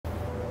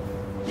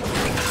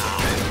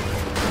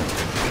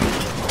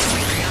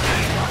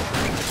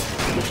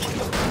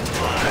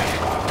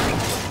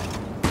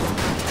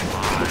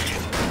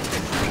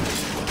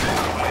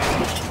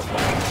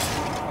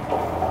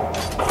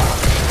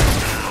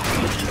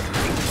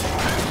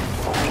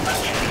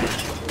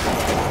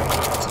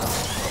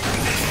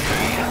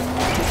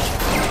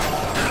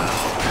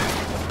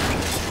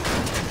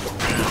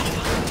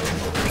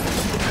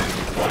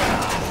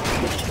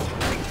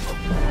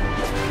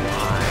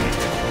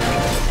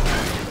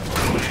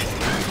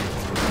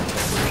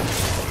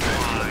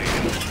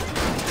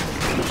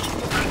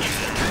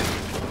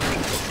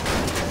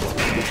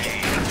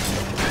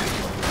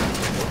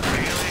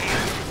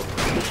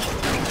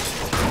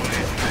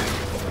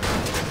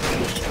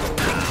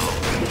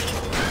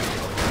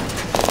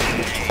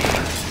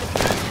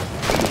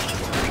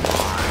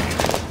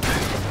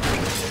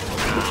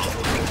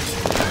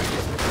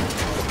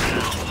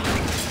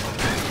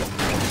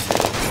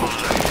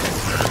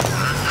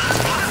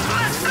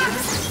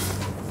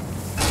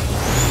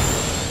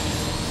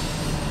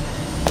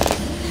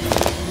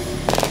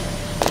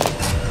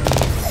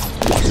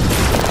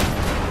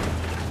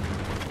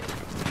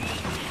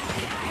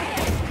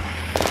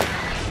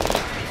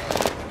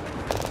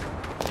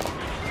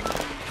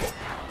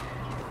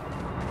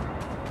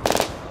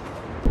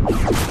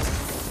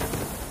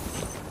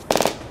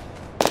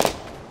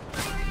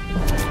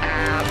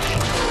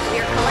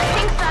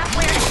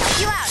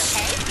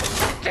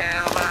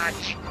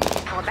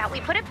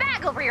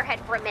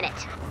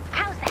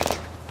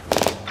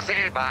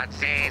Seabot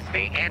sees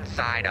the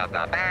inside of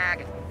the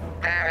bag.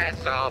 There is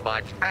so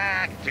much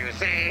bag to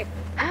see.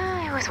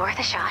 It was worth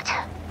a shot.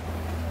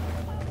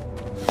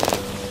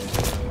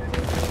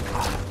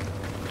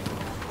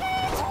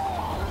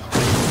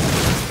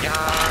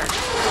 Yarr.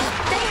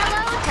 Say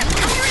hello to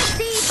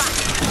Piracy Bot.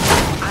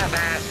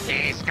 Avast,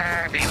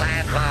 scurvy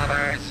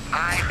landlubbers.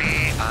 I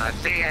be a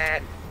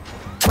seeing.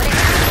 When it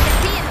comes to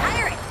seeing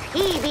pirates,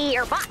 he be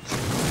your bot.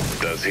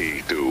 Does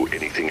he do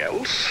anything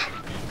else?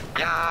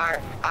 Yarr,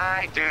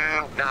 I do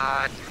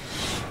not.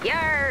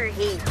 Yar,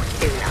 he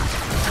do not.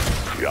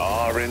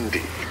 Yar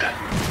indeed.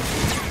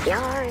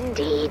 Yar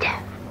indeed.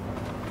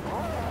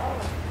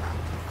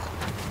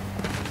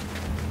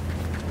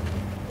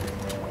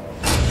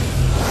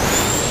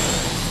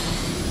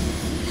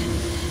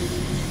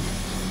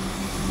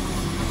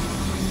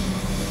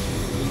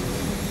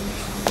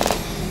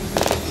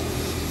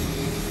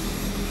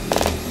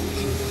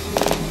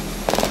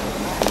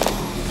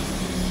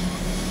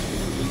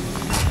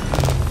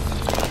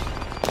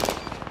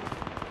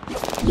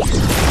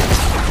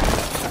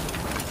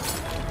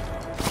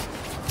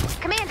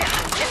 Commander,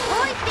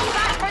 deploy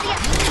Seabot for the...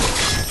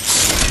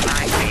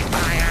 I see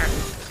fire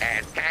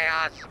and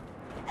chaos.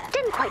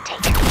 Didn't quite take.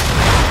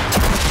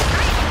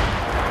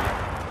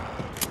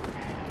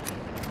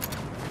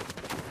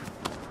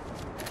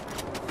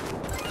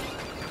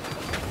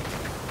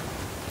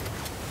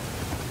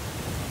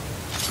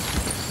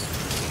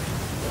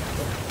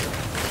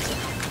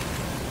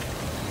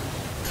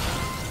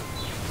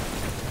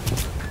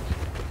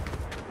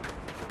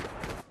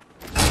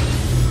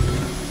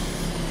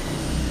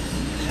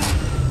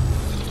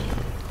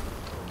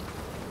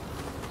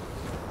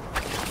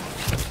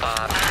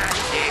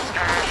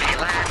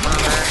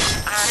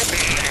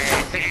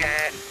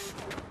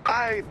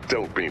 I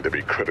don't mean to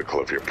be critical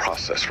of your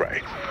process,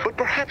 Ray, but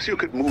perhaps you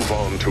could move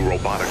on to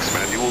Robotics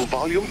Manual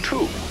Volume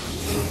 2.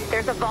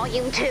 There's a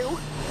Volume 2?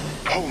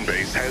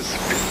 Homebase has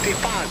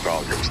 55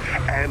 volumes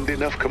and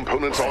enough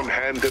components on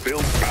hand to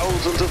build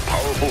thousands of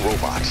powerful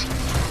robots,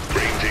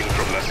 ranging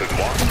from Lesson 1,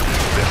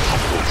 the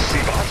humble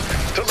Seabot,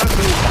 to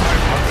Lesson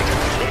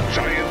 500, the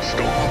giant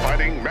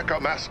storm-fighting Mecha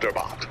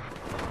Masterbot.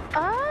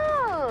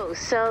 Oh,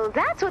 so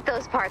that's what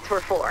those parts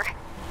were for.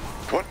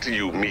 What do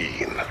you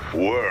mean,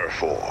 were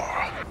for?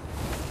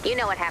 You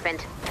know what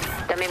happened.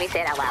 Don't make me say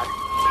it out loud.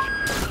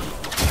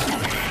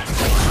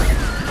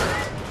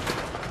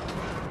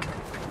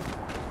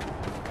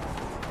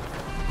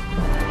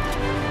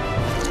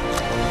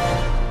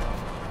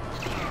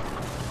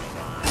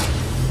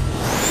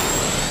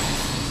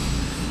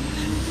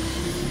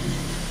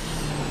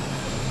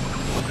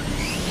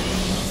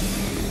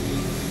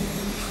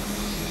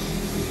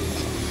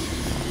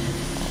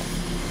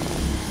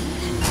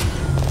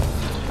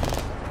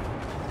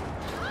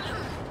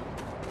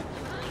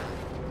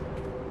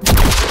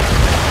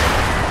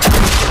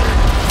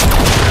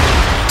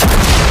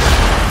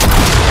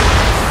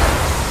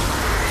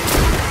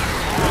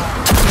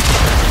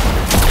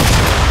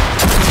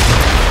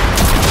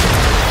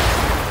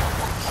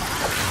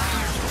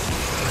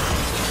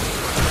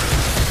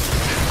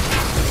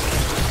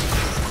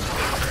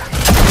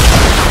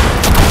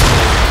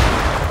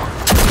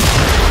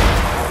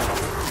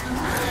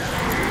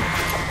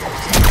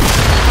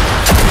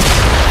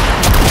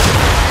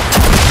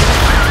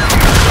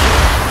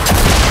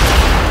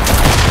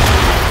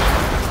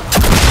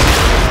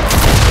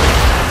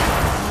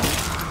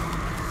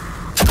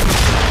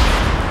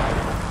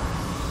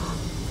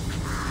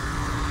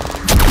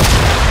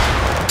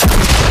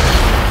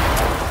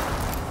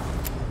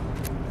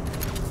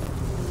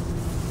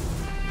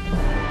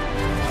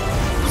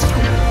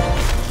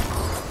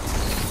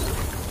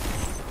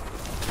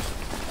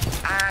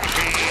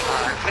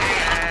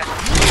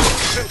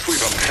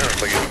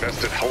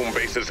 invested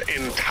Homebase's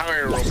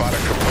entire robotic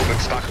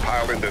component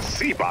stockpile in the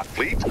Seabot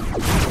fleet,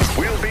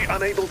 we'll be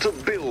unable to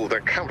build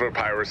a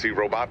counter-piracy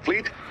robot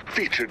fleet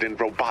featured in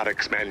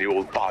Robotics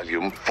Manual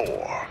Volume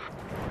 4.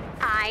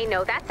 I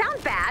know that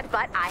sounds bad,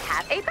 but I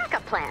have a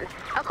backup plan.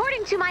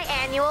 According to my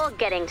annual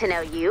Getting to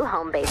Know You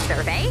Homebase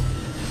survey,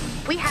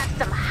 we have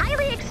some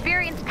highly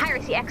experienced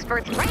piracy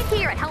experts right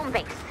here at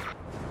Homebase.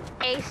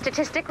 A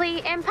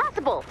statistically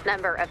impossible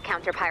number of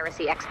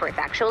counter-piracy experts,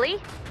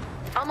 actually.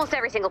 Almost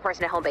every single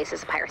person at Homebase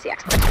is a piracy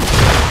expert.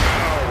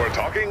 Now we're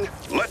talking.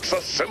 Let's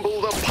assemble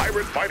the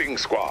pirate fighting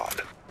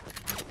squad.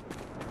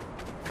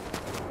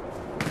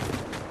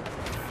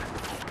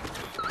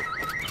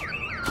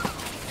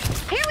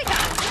 Here we go.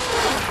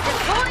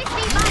 Deploy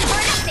Seabot for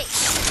an update.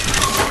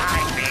 I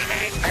see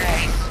a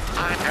face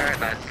under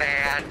the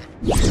sand.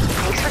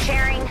 Thanks for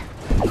sharing.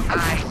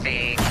 I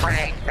see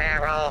great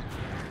peril.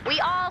 We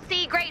all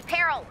see great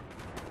peril.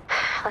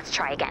 Let's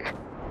try again.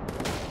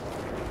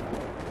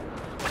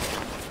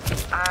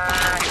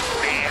 I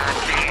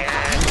see it.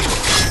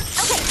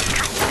 Okay,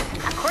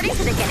 cut. According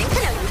to the Getting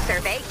to Know You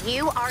survey,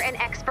 you are an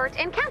expert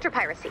in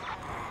counter-piracy.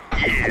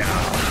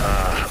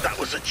 Yeah, that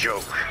was a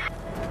joke.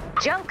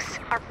 Jokes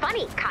are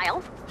funny,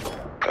 Kyle.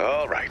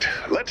 All right,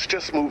 let's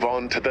just move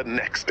on to the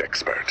next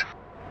expert.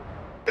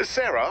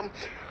 Sarah,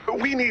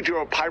 we need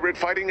your pirate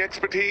fighting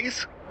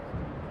expertise.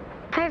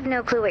 I have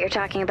no clue what you're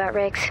talking about,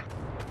 Riggs.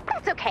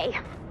 That's okay.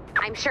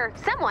 I'm sure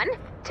someone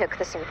took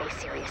the survey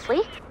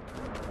seriously.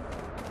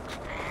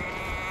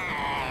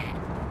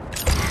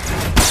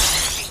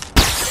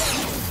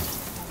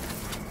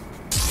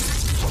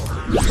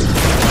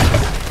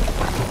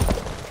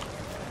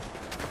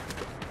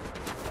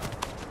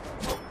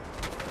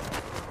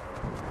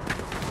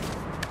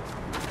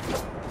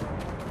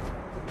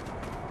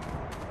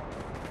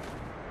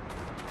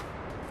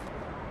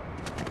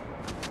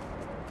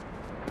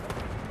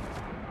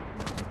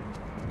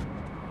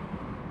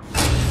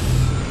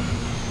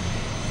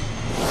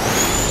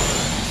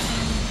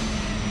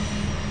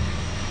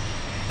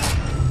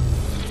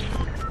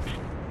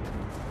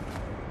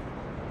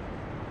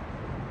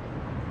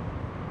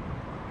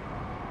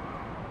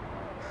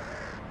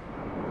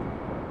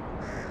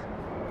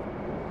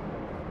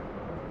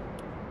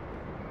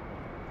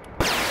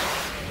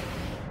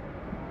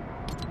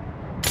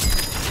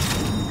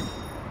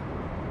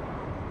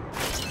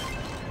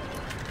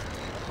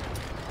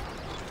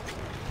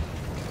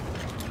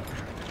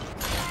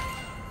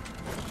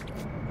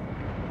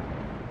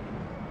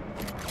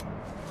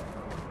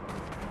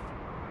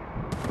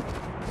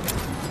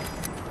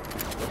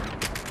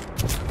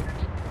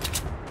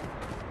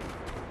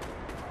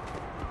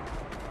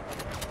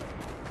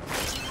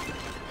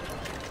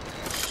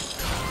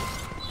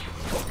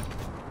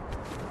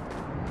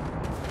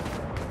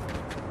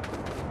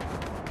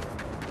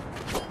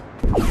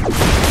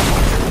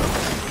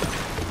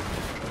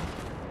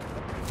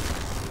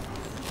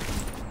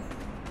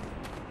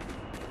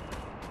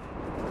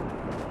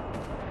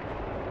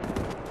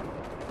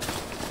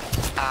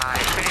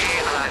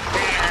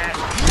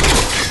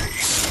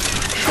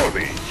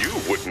 Surely you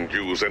wouldn't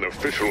use an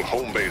official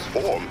home base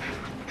form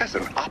as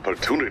an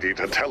opportunity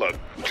to tell a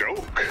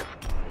joke.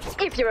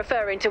 If you're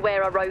referring to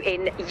where I wrote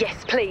in,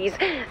 yes please,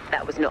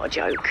 that was not a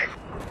joke.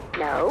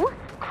 No.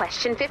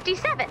 Question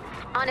 57.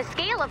 On a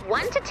scale of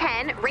 1 to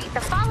 10, rate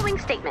the following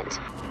statement.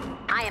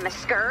 I am a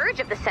scourge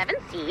of the 7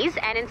 seas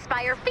and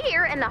inspire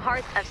fear in the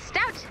hearts of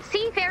stout,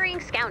 seafaring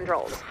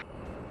scoundrels.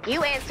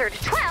 You answered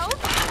 12,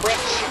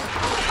 which,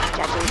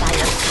 judging by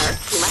your smirk,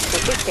 you must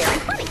think is very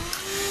funny.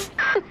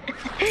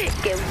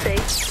 Guilty.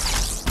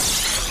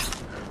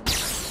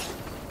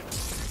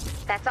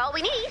 That's all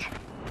we need.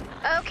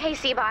 Okay,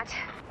 Seabot.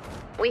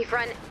 We've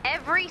run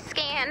every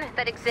scan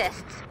that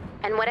exists,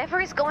 and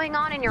whatever is going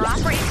on in your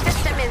operating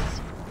system is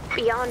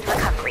beyond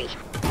recovery.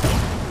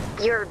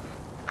 You're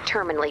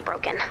terminally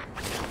broken.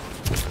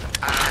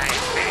 I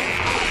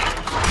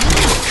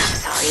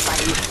Sorry,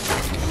 buddy.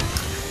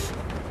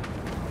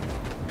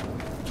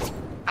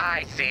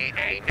 see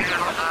a new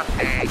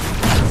update.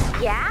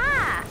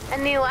 Yeah, a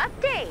new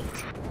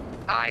update.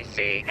 I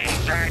see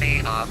a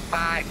journey of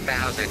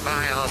 5,000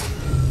 miles.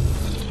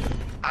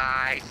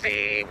 I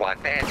see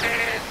what this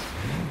is.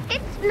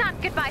 It's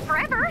not goodbye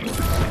forever.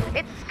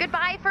 It's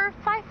goodbye for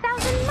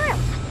 5,000 miles.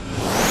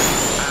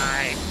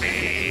 I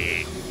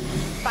see.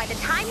 By the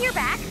time you're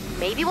back,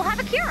 maybe we'll have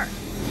a cure.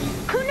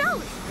 Who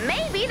knows?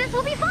 Maybe this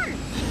will be fun.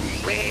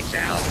 We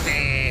shall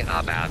see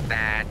about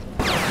that.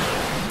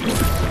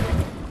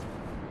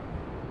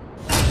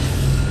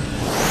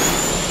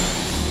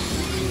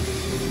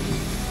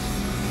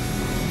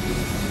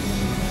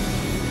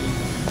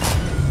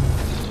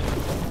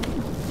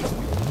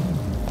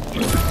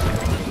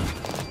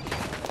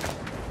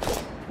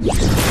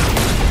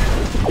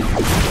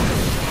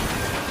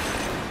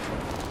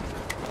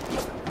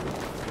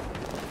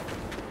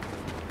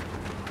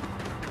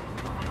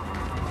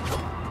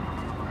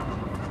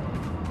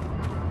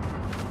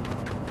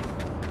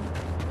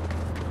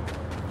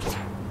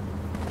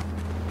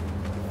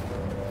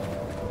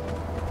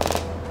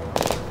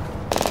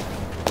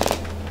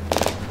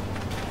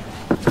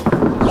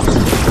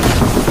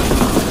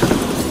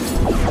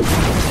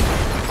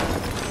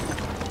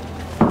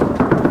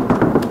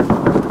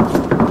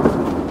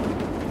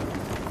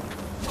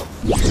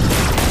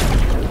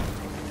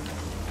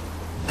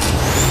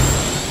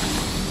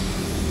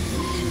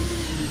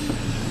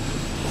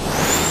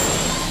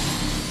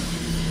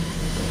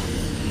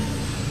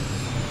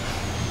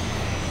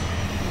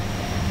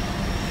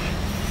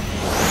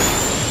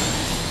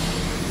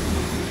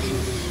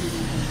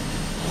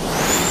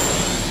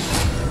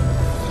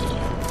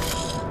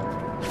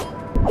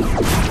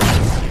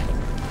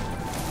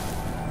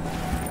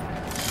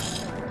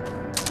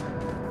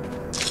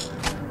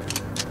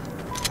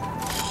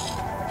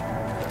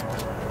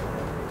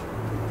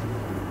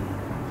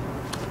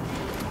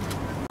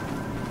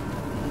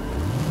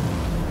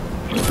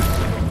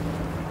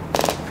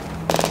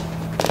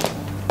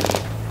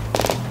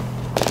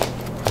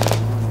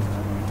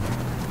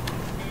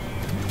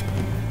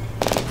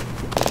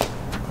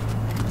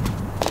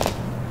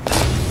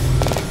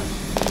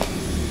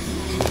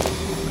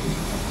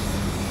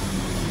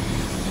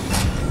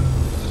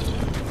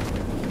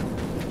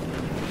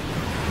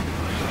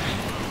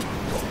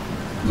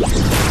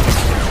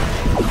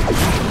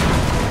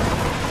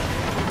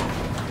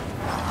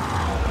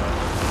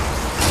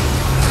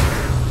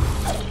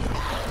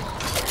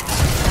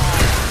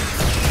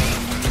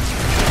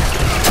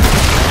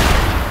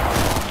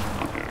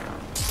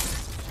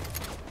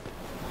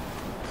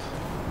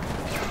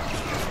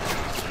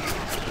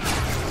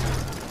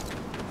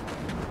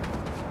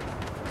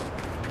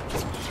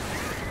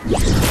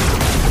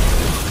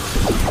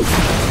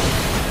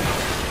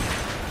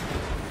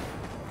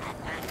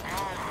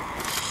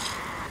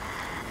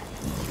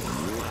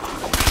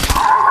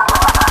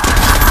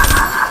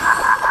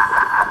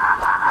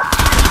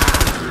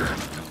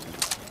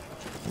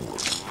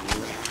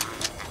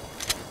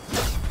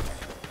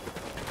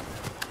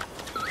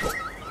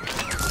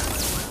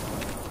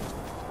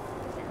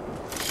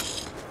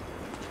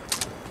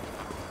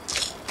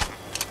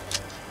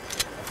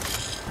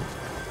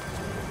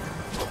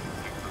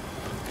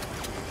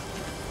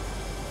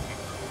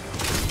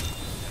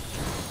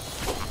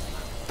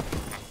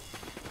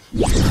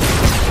 Yes.